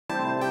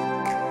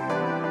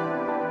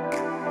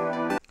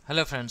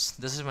Hello friends,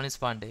 this is Manish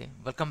Pandey.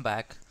 Welcome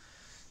back.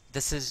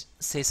 This is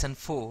session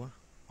 4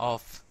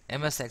 of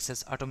MS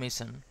Access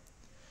Automation.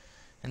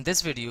 In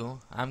this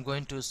video, I'm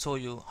going to show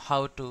you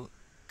how to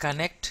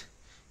connect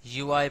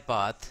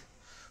UiPath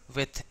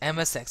with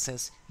MS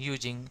Access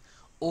using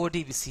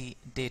Odbc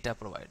data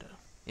provider.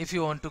 If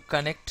you want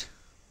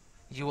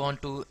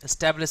to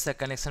establish a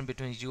connection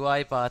between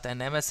UiPath and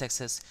MS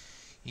Access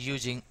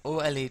using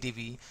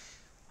OLEDB,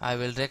 I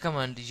will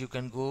recommend you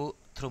can go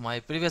through my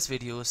previous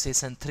video,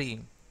 session 3.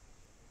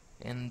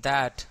 In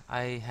that,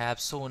 I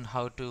have shown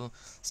how to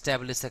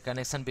establish a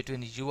connection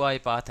between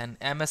UiPath and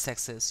MS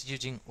Access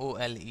using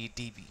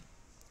OLEDB,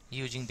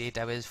 using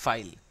database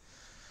file.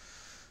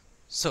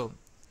 So,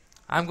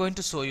 I'm going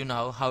to show you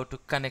now how to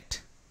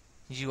connect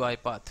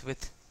UiPath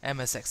with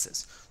MS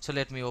Access. So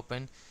let me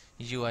open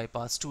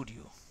UiPath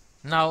Studio.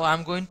 Now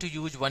I'm going to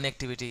use one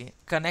activity,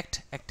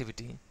 connect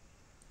activity.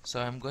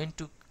 So I'm going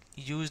to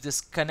use this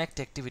connect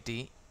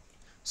activity.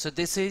 So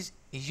this is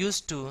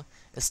used to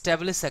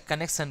establish a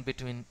connection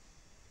between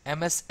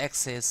MS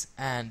Access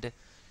and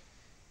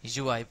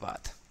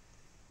UiPath.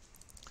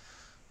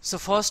 So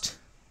first,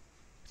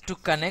 to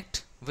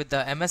connect with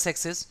the MS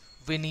Access,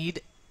 we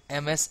need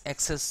MS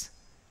Access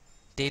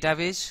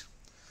database.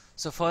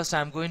 So first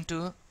I'm going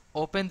to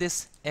open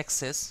this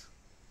Access.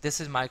 This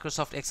is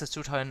Microsoft Access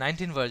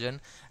 2019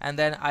 version, and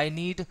then I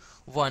need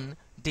one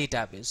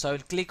database. So I will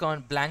click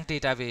on blank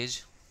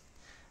database,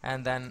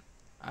 and then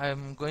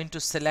I'm going to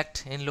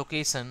select in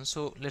location.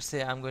 So let's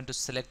say I'm going to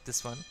select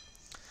this one,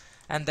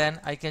 and then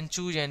I can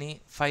choose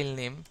any file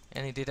name,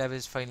 any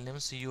database file name.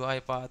 So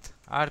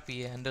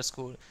UiPathRPA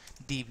underscore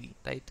DB,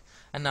 right?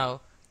 And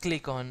now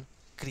click on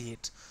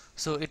create.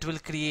 So it will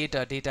create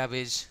a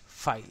database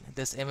file,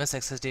 this MS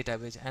Access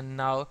database, and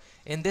now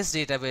in this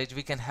database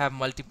we can have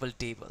multiple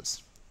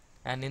tables,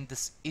 and in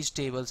this each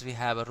tables we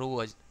have a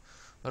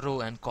row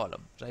and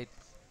column, right?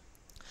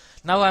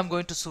 Now I'm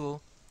going to show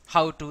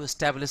how to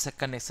establish a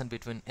connection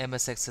between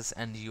MS Access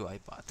and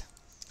UiPath.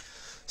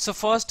 So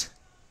first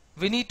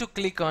we need to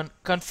click on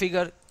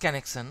configure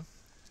connection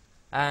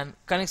and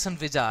connection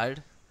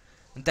wizard.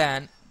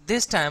 Then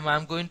this time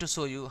I'm going to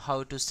show you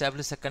how to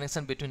establish a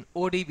connection between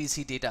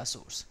Odbc data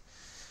source.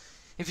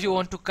 If you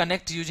want to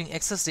connect using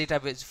Access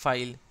database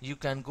file, you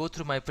can go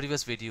through my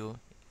previous video,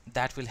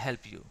 that will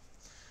help you.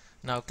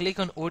 Now click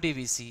on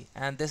Odbc,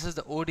 and this is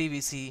the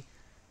Odbc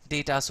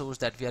data source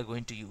that we are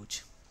going to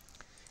use.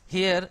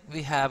 Here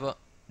we have a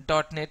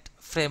 .NET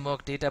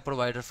Framework data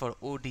provider for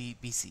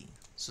Odbc.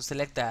 So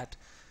select that,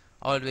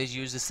 always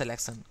use this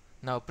selection.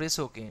 Now press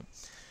OK.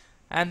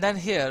 And then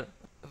here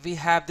we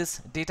have this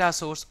data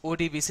source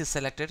Odbc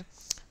selected.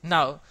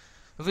 Now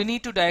we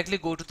need to directly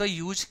go to the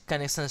use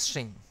connection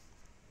string.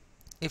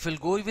 If you'll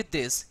go with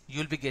this,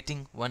 you'll be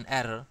getting one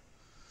error.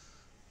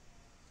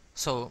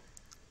 So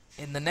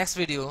in the next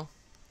video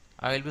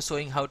I will be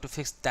showing how to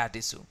fix that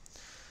issue.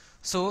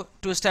 So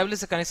to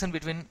establish a connection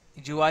between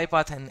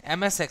UiPath and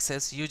MS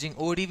Access using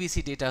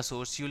Odbc data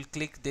source, you will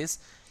click this.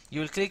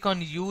 You will click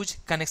on use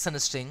connection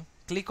string,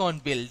 click on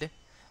build,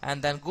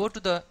 and then go to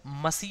the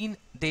machine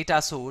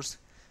data source,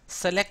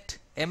 select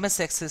MS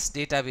Access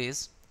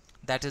database,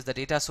 that is the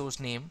data source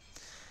name,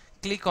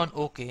 click on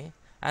OK,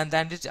 and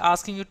then it's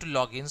asking you to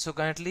log in. So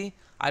currently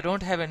I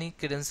don't have any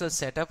credentials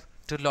set up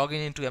to log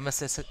in into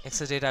MS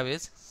Access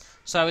database,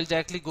 so I will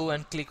directly go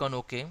and click on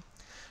OK.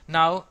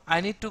 Now I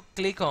need to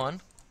click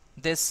on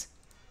this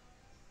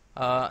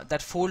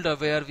that folder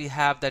where we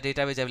have the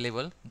database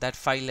available, that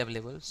file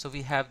available. So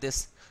we have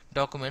this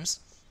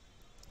documents.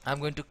 I'm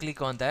going to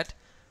click on that,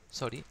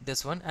 sorry,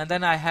 this one, and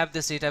then I have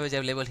this database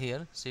available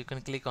here, so you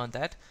can click on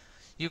that.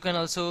 You can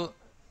also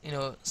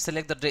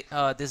select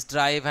the this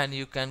drive, and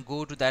you can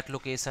go to that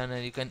location,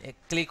 and you can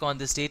click on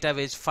this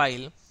database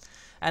file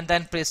and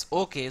then press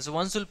OK. So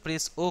once you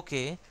press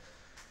OK,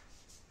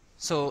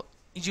 so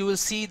you will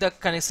see the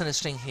connection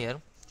string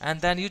here, and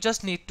then you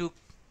just need to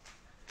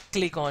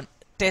click on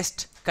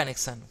test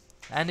connection,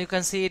 and you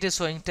can see it is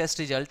showing test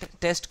result,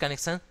 test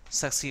connection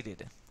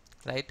succeeded,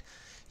 right?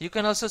 You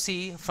can also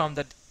see from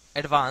the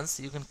advanced,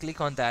 you can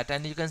click on that,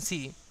 and you can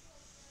see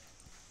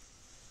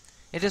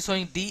it is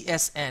showing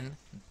DSN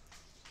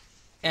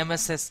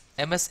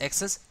MS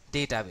Access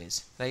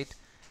database, right?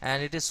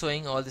 And it is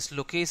showing all this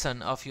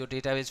location of your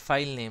database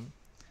file name,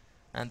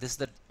 and this is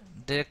the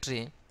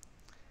directory.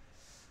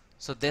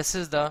 So this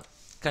is the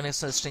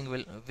connection string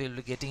we'll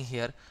be getting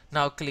here.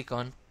 Now click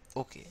on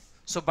OK.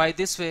 So by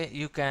this way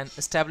you can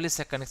establish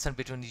a connection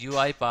between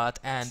UiPath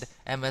and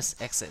MS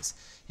Access.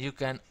 You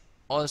can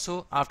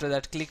also after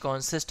that click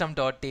on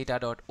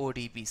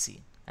system.data.odbc,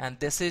 and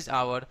this is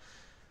our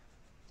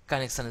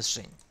connection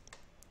string.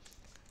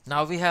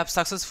 Now we have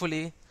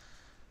successfully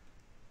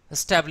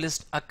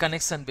established a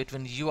connection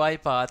between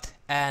UiPath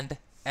and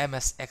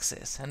MS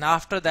Access, and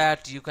after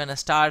that you can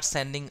start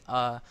sending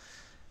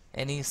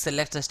any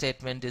select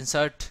statement,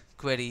 insert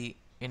query,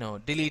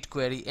 delete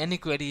query, any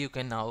query you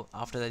can. Now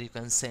after that you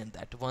can send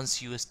that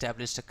once you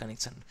establish a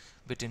connection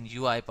between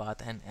UiPath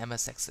and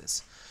MS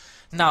Access.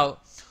 Now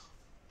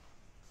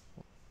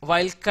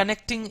while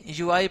connecting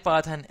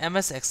UiPath and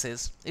MS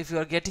Access, if you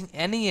are getting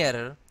any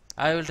error,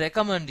 I will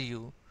recommend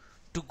you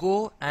to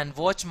go and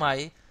watch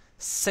my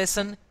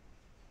session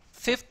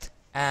 5th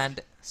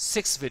and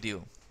 6th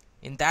video.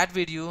 In that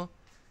video,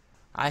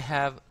 I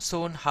have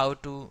shown how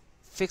to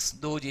fix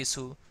those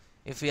issues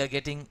if we are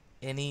getting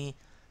any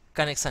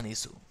connection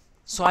issue.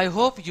 So I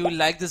hope you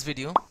like this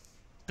video.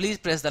 Please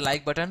press the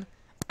like button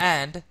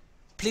and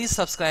please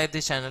subscribe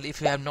this channel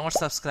if you have not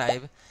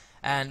subscribed.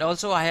 And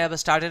also I have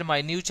started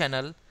my new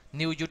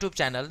YouTube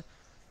channel,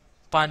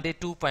 Pandey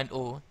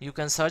 2.0. You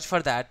can search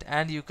for that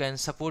and you can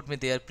support me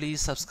there.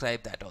 Please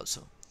subscribe that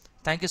also.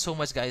 Thank you so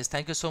much guys.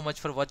 Thank you so much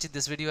for watching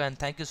this video and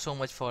thank you so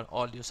much for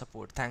all your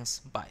support. Thanks.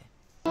 Bye.